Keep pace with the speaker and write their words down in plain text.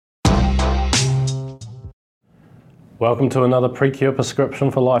Welcome to another Precure Prescription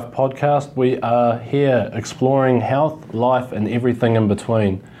for Life podcast. We are here exploring health, life and everything in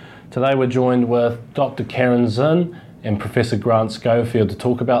between. Today we're joined with Dr. Caryn Zinn and Professor Grant Schofield to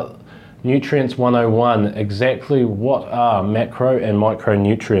talk about Nutrients 101, exactly what are macro and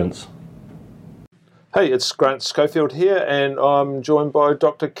micronutrients. Hey, it's Grant Schofield here and I'm joined by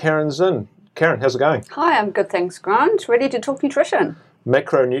Dr. Caryn Zinn. Caryn, how's it going? Hi, I'm good, thanks, Grant. Ready to talk nutrition.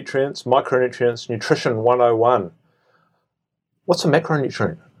 Macronutrients, micronutrients, Nutrition 101. What's a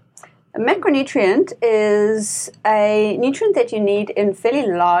macronutrient? A macronutrient is a nutrient that you need in fairly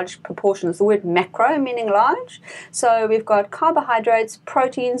large proportions. The word macro meaning large. So we've got carbohydrates,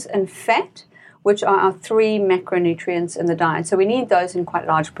 proteins, and fat, which are our three macronutrients in the diet. So we need those in quite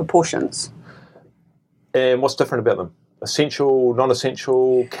large proportions. And what's different about them? Essential,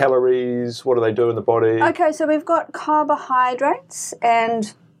 non-essential, calories, what do they do in the body? Okay, so we've got carbohydrates,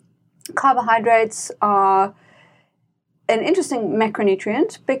 and carbohydrates are an interesting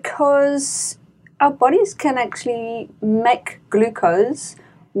macronutrient because our bodies can actually make glucose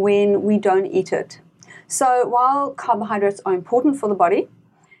when we don't eat it. So while carbohydrates are important for the body,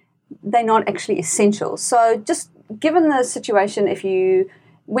 they're not actually essential. So just given the situation, if you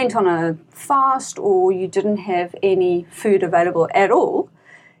went on a fast or you didn't have any food available at all,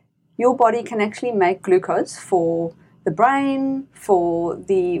 your body can actually make glucose for the brain, for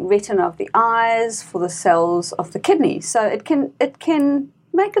the retina of the eyes, for the cells of the kidney. So it can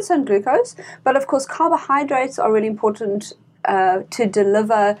make its own glucose, but of course carbohydrates are really important to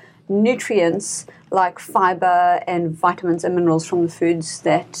deliver nutrients like fiber and vitamins and minerals from the foods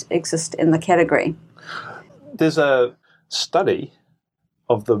that exist in the category. There's a study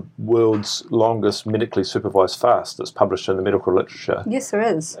of the world's longest medically supervised fast that's published in the medical literature. Yes,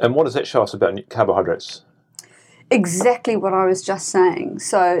 there is. And what does that show us about carbohydrates? Exactly what I was just saying.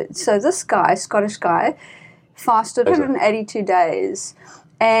 So this guy, Scottish guy, fasted 182 days,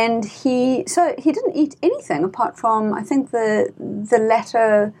 and he didn't eat anything apart from, I think, the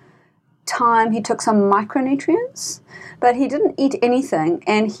latter time he took some micronutrients, but he didn't eat anything,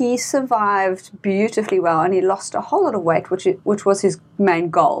 and he survived beautifully well, and he lost a whole lot of weight, which was his main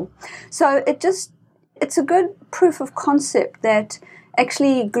goal. So it's a good proof of concept that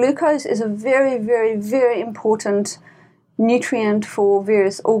actually glucose is a very, very, very important nutrient for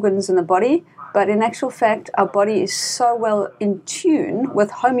various organs in the body, but in actual fact our body is so well in tune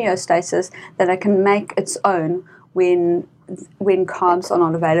with homeostasis that it can make its own when carbs are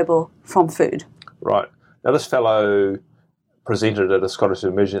not available from food. Right. Now this fellow presented at a Scottish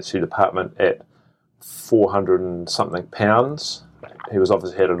emergency department at 400 and something pounds. He was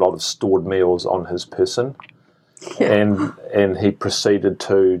obviously had a lot of stored meals on his person. Yeah. And he proceeded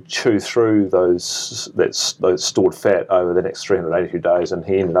to chew through those stored fat over the next 382 days, and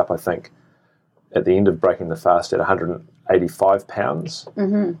he ended up, I think, at the end of breaking the fast at 185 pounds,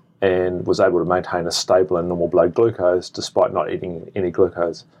 and was able to maintain a stable and normal blood glucose despite not eating any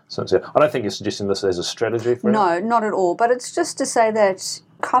glucose since then. I don't think you're suggesting this as a strategy for No, not at all. But it's just to say that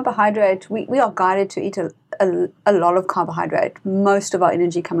carbohydrate, we are guided to eat a lot of carbohydrate, most of our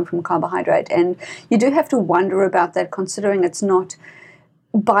energy coming from carbohydrate. And you do have to wonder about that, considering it's not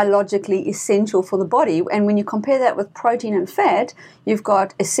biologically essential for the body. And when you compare that with protein and fat, you've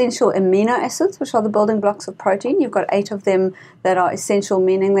got essential amino acids, which are the building blocks of protein. You've got 8 of them that are essential,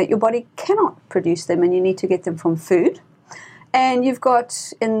 meaning that your body cannot produce them and you need to get them from food. And you've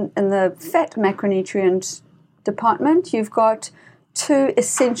got, in the fat macronutrient department, you've got 2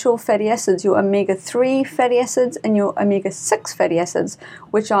 essential fatty acids, your omega-3 fatty acids and your omega-6 fatty acids,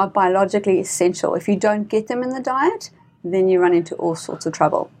 which are biologically essential. If you don't get them in the diet, then you run into all sorts of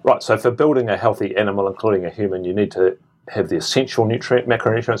trouble. Right, so for building a healthy animal, including a human, you need to have the essential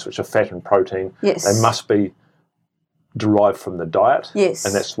macronutrients, which are fat and protein. Yes. They must be derived from the diet. Yes.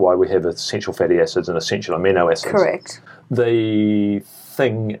 And that's why we have essential fatty acids and essential amino acids. Correct. The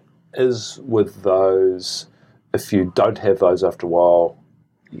thing is with those, if you don't have those after a while,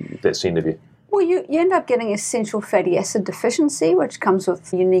 that's the end of you. Well, you end up getting essential fatty acid deficiency, which comes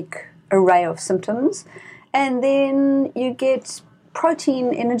with a unique array of symptoms. And then you get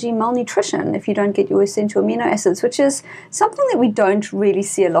protein energy malnutrition if you don't get your essential amino acids, which is something that we don't really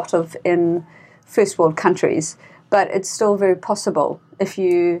see a lot of in first world countries. But it's still very possible if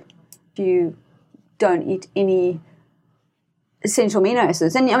you don't eat any essential amino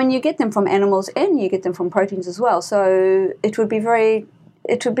acids. And I mean, you get them from animals and you get them from proteins as well. So it would be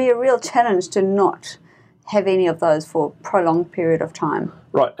a real challenge to not have any of those for a prolonged period of time.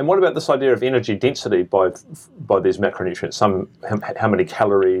 Right, and what about this idea of energy density by these macronutrients? How many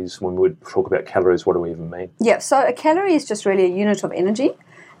calories? When we talk about calories, what do we even mean? Yeah, so a calorie is just really a unit of energy,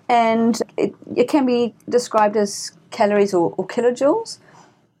 and it can be described as calories or kilojoules.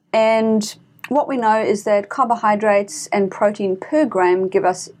 And what we know is that carbohydrates and protein per gram give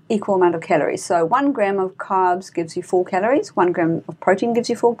us equal amount of calories. So 1 gram of carbs gives you 4 calories, 1 gram of protein gives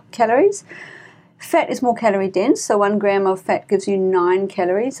you 4 calories. Fat is more calorie dense, so 1 gram of fat gives you 9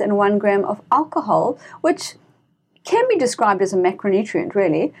 calories, and 1 gram of alcohol, which can be described as a macronutrient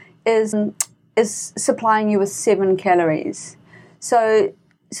really, is supplying you with 7 calories. So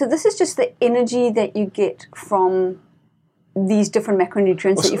this is just the energy that you get from these different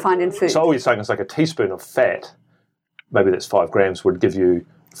macronutrients that you find in food. So all you're saying is like a teaspoon of fat, maybe that's 5 grams, would give you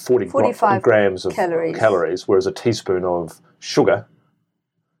 45 grams of calories, whereas a teaspoon of sugar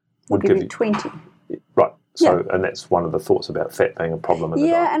would give you 20. Right. So, and that's one of the thoughts about fat being a problem in the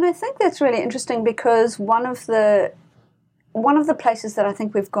diet. Yeah, and I think that's really interesting because one of the places that I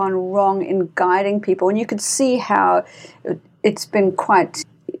think we've gone wrong in guiding people, and you can see how it's been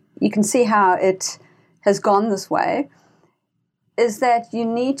you can see how it has gone this way, is that you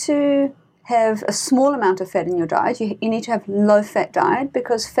need to have a small amount of fat in your diet. You need to have low-fat diet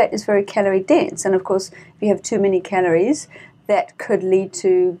because fat is very calorie-dense. And, of course, if you have too many calories, that could lead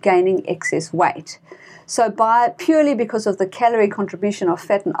to gaining excess weight. So purely because of the calorie contribution of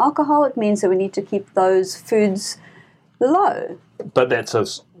fat and alcohol, it means that we need to keep those foods low. But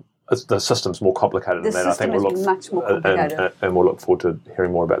the system's more complicated than that. I think is much more complicated. And we'll look forward to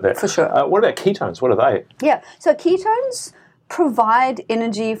hearing more about that. For sure. What about ketones? What are they? Yeah, so ketones provide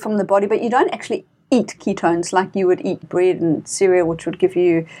energy from the body, but you don't actually eat ketones like you would eat bread and cereal, which would give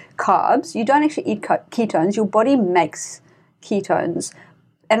you carbs. You don't actually eat ketones. Your body makes ketones,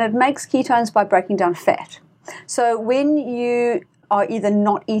 and it makes ketones by breaking down fat. So when you are either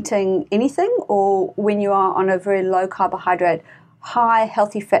not eating anything or when you are on a very low carbohydrate, high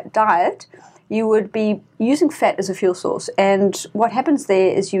healthy fat diet, you would be using fat as a fuel source. And what happens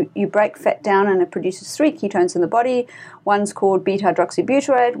there is you break fat down and it produces 3 ketones in the body. One's called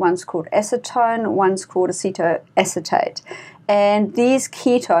beta-hydroxybutyrate, one's called acetone, one's called acetoacetate. And these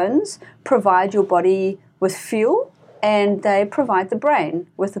ketones provide your body with fuel, and they provide the brain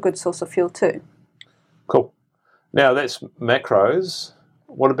with a good source of fuel too. Cool. Now that's macros.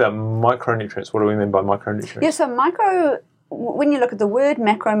 What about micronutrients? What do we mean by micronutrients? Yeah, so when you look at the word,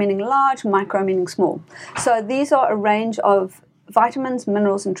 macro meaning large, micro meaning small. So these are a range of vitamins,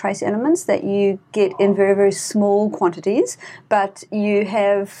 minerals, and trace elements that you get in very, very small quantities, but you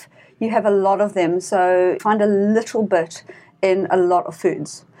have a lot of them. So find a little bit in a lot of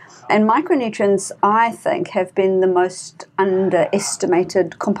foods. And micronutrients, I think, have been the most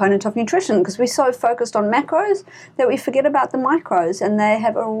underestimated component of nutrition because we're so focused on macros that we forget about the micros, and they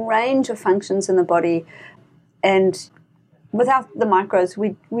have a range of functions in the body. And without the macros,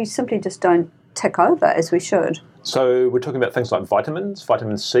 we simply just don't tick over as we should. So we're talking about things like vitamins.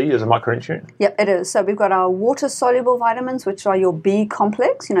 Vitamin C is a micronutrient? Yep, it is. So we've got our water-soluble vitamins, which are your B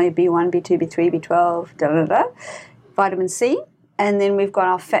complex, your B1, B2, B3, B12, vitamin C. And then we've got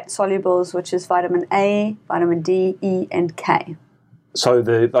our fat solubles, which is vitamin A, vitamin D, E, and K. So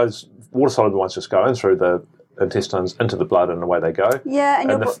those water-soluble ones just go in through the intestines into the blood and away they go. Yeah,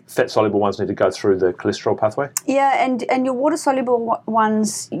 and the fat-soluble ones need to go through the cholesterol pathway. Yeah, and your water-soluble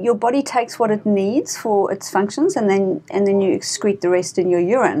ones, your body takes what it needs for its functions, and then you excrete the rest in your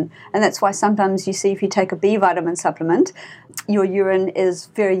urine. And that's why sometimes you see if you take a B vitamin supplement, your urine is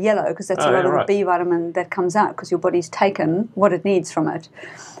very yellow because that's a lot of the B vitamin that comes out because your body's taken what it needs from it.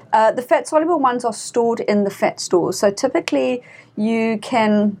 The fat-soluble ones are stored in the fat stores. So typically you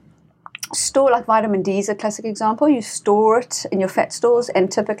can store, like vitamin D is a classic example. You store it in your fat stores,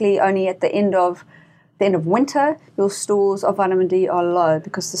 and typically only at the end of winter, your stores of vitamin D are low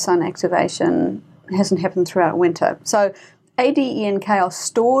because the sun activation hasn't happened throughout winter. So A, D, E, and K are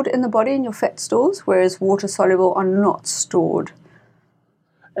stored in the body in your fat stores, whereas water-soluble are not stored.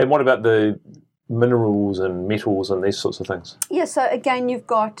 And what about the minerals and metals and these sorts of things? Yeah, so again, you've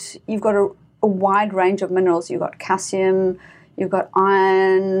got a wide range of minerals. You've got calcium, you've got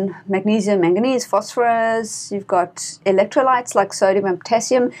iron, magnesium, manganese, phosphorus, you've got electrolytes like sodium and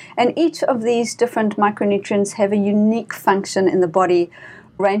potassium, and each of these different micronutrients have a unique function in the body,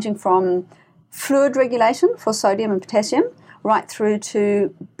 ranging from fluid regulation for sodium and potassium, right through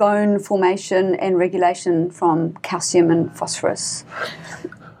to bone formation and regulation from calcium and phosphorus.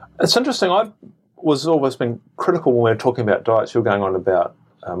 It's interesting. I've always been critical when we're talking about diets. You're going on about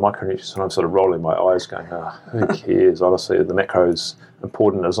micronutrients, and I'm sort of rolling my eyes going, who cares? Honestly, the macro's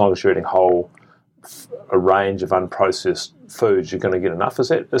important. As long as you're eating a range of unprocessed foods, you're going to get enough. Is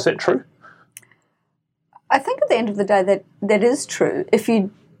that true? I think at the end of the day that is true. If you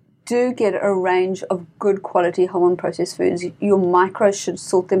do get a range of good quality whole and processed foods, your micros should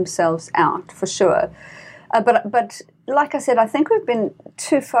sort themselves out for sure. But like I said, I think we've been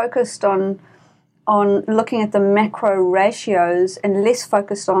too focused on looking at the macro ratios and less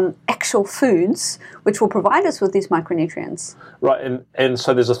focused on actual foods, which will provide us with these micronutrients. Right, and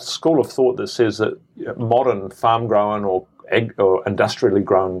so there's a school of thought that says that modern farm-grown or industrially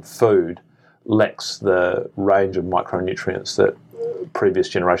grown food lacks the range of micronutrients that previous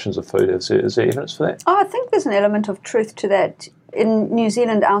generations of food have. Is there evidence for that? Oh, I think there's an element of truth to that. In New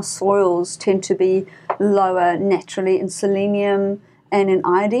Zealand, our soils tend to be lower naturally in selenium and in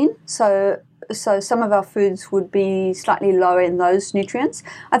iodine, so some of our foods would be slightly lower in those nutrients.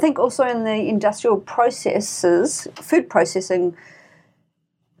 I think also in the industrial processes, food processing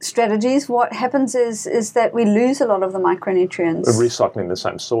strategies, what happens is that we lose a lot of the micronutrients. We're recycling the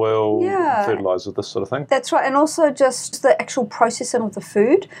same soil, fertilizer, this sort of thing. That's right, and also just the actual processing of the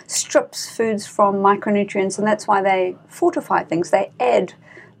food strips foods from micronutrients, and that's why they fortify things. They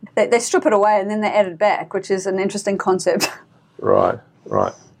strip it away and then they add it back, which is an interesting concept. Right.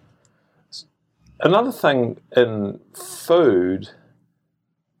 Another thing in food,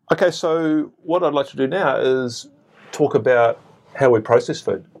 okay, so what I'd like to do now is talk about how we process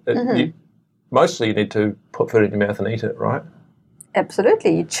food. Mostly you need to put food in your mouth and eat it, right?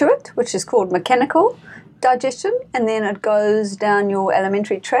 Absolutely. You chew it, which is called mechanical digestion, and then it goes down your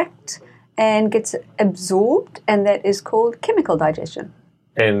alimentary tract and gets absorbed, and that is called chemical digestion.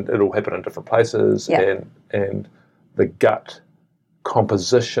 And it'll happen in different places, and the gut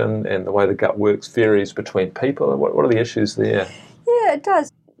composition and the way the gut works varies between people. What are the issues there? Yeah, it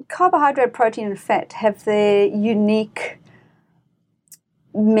does. Carbohydrate, protein, and fat have their unique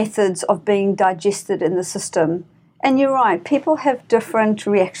methods of being digested in the system. And you're right, people have different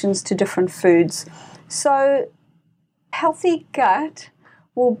reactions to different foods. So healthy gut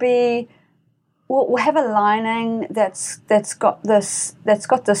will have a lining that's got this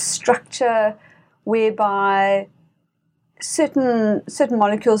structure whereby certain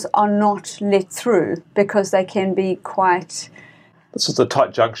molecules are not let through because they can be quite. This is the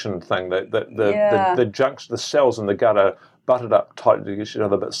tight junction thing. The cells in the gut are butted up tightly against each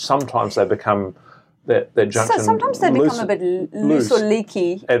other, but sometimes they become that junction. So sometimes they become a bit loose or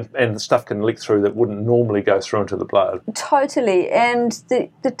leaky, and the stuff can leak through that wouldn't normally go through into the blood. Totally, and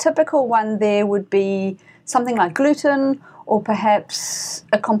the typical one there would be something like gluten, or perhaps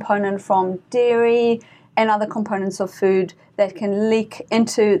a component from dairy and other components of food that can leak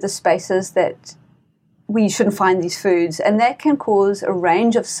into the spaces that we shouldn't find these foods, and that can cause a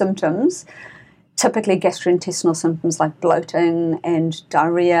range of symptoms, typically gastrointestinal symptoms like bloating and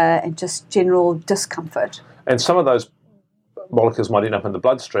diarrhea and just general discomfort. And some of those molecules might end up in the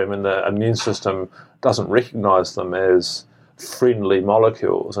bloodstream, and the immune system doesn't recognise them as friendly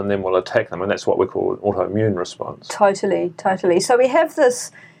molecules and then will attack them, and that's what we call an autoimmune response. Totally. So we have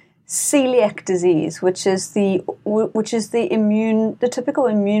this celiac disease, which is the typical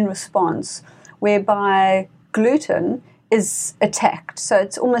immune response whereby gluten is attacked. So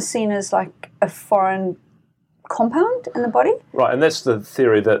it's almost seen as like a foreign compound in the body. Right, and that's the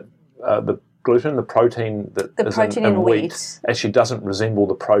theory that the gluten, the protein that is in wheat, actually doesn't resemble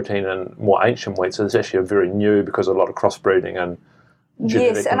the protein in more ancient wheat. So it's actually a very new, because of a lot of crossbreeding and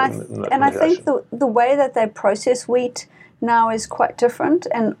genetic. Yes, and I think the way that they process wheat now is quite different,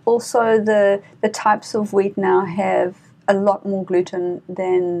 and also the types of wheat now have a lot more gluten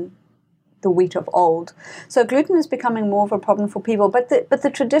than the wheat of old. So gluten is becoming more of a problem for people, but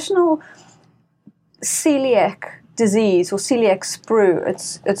the traditional celiac disease, or celiac sprue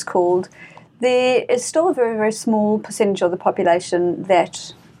it's called, there is still a very, very small percentage of the population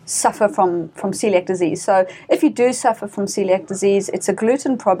that suffer from celiac disease. So if you do suffer from celiac disease, it's a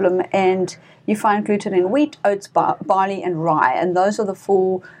gluten problem, and you find gluten in wheat, oats, barley, and rye, and those are the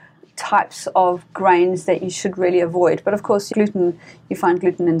four types of grains that you should really avoid. But of course, you find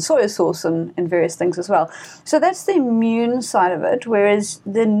gluten in soy sauce and various things as well. So that's the immune side of it, whereas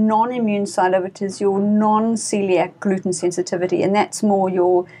the non-immune side of it is your non-celiac gluten sensitivity, and that's more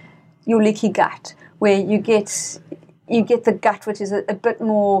your leaky gut, where you get the gut which is a bit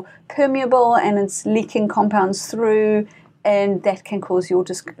more permeable and it's leaking compounds through, and that can cause your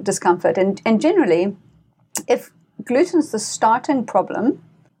discomfort. And generally, if gluten's the starting problem,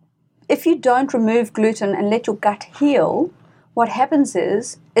 if you don't remove gluten and let your gut heal, what happens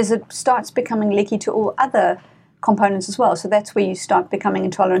is it starts becoming leaky to all other components as well. So that's where you start becoming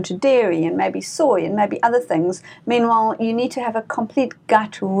intolerant to dairy and maybe soy and maybe other things. Meanwhile, you need to have a complete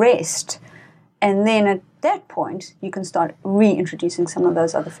gut rest, and then at that point you can start reintroducing some of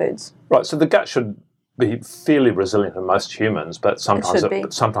those other foods. Right, so the gut should be fairly resilient in most humans, but sometimes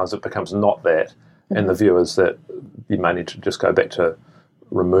it becomes not that, and the view is that you may need to just go back to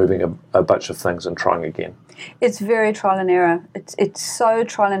removing a bunch of things and trying again. It's very trial and error. It's so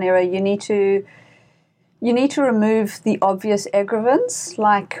trial and error. You need to remove the obvious aggravants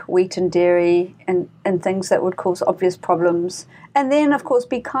like wheat and dairy and things that would cause obvious problems. And then, of course,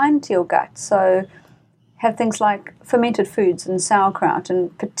 be kind to your gut. So have things like fermented foods and sauerkraut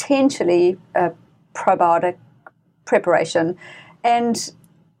and potentially a probiotic preparation. And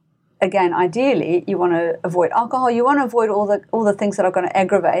again, ideally, you want to avoid alcohol. You want to avoid all the things that are going to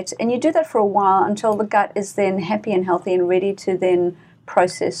aggravate. And you do that for a while until the gut is then happy and healthy and ready to then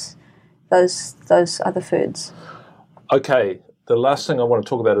process those other foods. Okay, the last thing I want to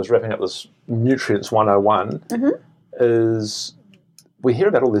talk about is wrapping up this Nutrients 101 is we hear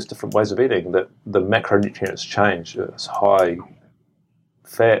about all these different ways of eating, that the macronutrients change. It's high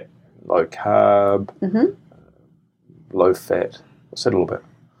fat, low carb, low fat. What's that a little bit?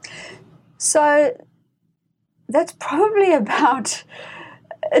 So that's probably about,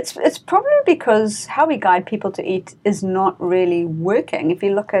 it's probably because how we guide people to eat is not really working. If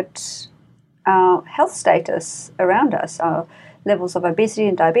you look at our health status around us, our levels of obesity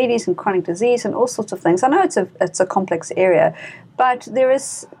and diabetes and chronic disease and all sorts of things. I know it's a complex area, but there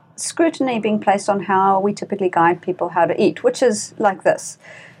is scrutiny being placed on how we typically guide people how to eat, which is like this.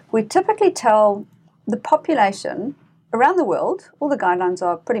 We typically tell the population around the world, all the guidelines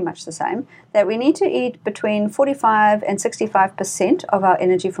are pretty much the same, that we need to eat between 45 and 65% of our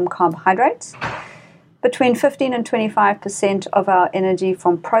energy from carbohydrates, between 15 and 25% of our energy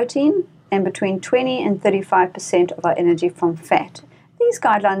from protein, and between 20 and 35% of our energy from fat. These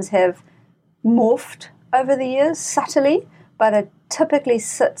guidelines have morphed over the years subtly, but it typically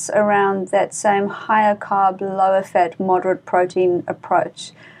sits around that same higher carb, lower fat, moderate protein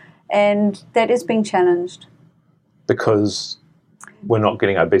approach. And that is being challenged. Because we're not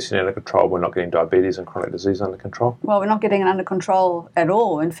getting obesity under control, we're not getting diabetes and chronic disease under control? Well, we're not getting it under control at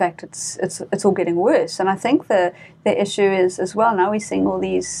all. In fact, it's all getting worse. And I think the issue is as well, now we're seeing all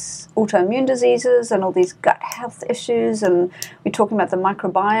these autoimmune diseases and all these gut health issues, and we're talking about the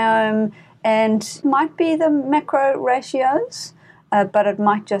microbiome, and it might be the macro ratios, but it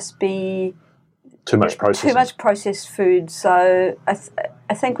might just be too much processed food. So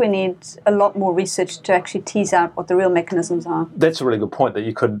I think we need a lot more research to actually tease out what the real mechanisms are. That's a really good point, that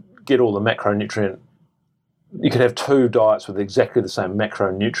you could get all the macronutrient. You could have two diets with exactly the same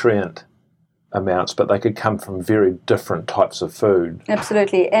macronutrient amounts, but they could come from very different types of food.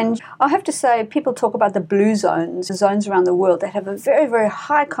 Absolutely. And I have to say, people talk about the blue zones, the zones around the world that have a very, very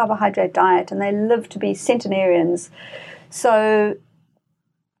high carbohydrate diet, and they live to be centenarians. So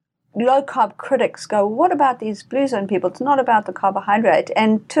low-carb critics go, what about these blue zone people? It's not about the carbohydrate.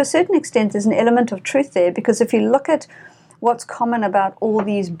 And to a certain extent, there's an element of truth there, because if you look at what's common about all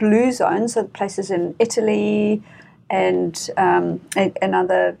these blue zones, so places in Italy and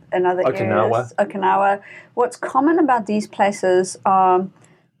another areas, Okinawa, what's common about these places are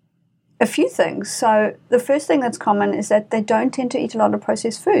a few things. So the first thing that's common is that they don't tend to eat a lot of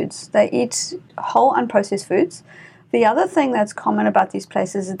processed foods. They eat whole unprocessed foods. The other thing that's common about these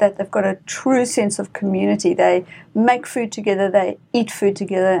places is that they've got a true sense of community. They make food together, they eat food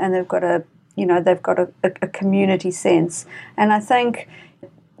together, and they've got a community sense. And I think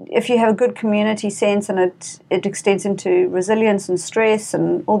if you have a good community sense and it extends into resilience and stress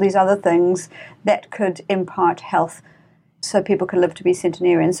and all these other things, that could impart health so people can live to be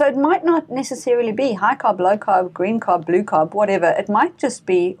centenarians. So it might not necessarily be high carb, low carb, green carb, blue carb, whatever. It might just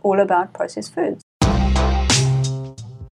be all about processed foods.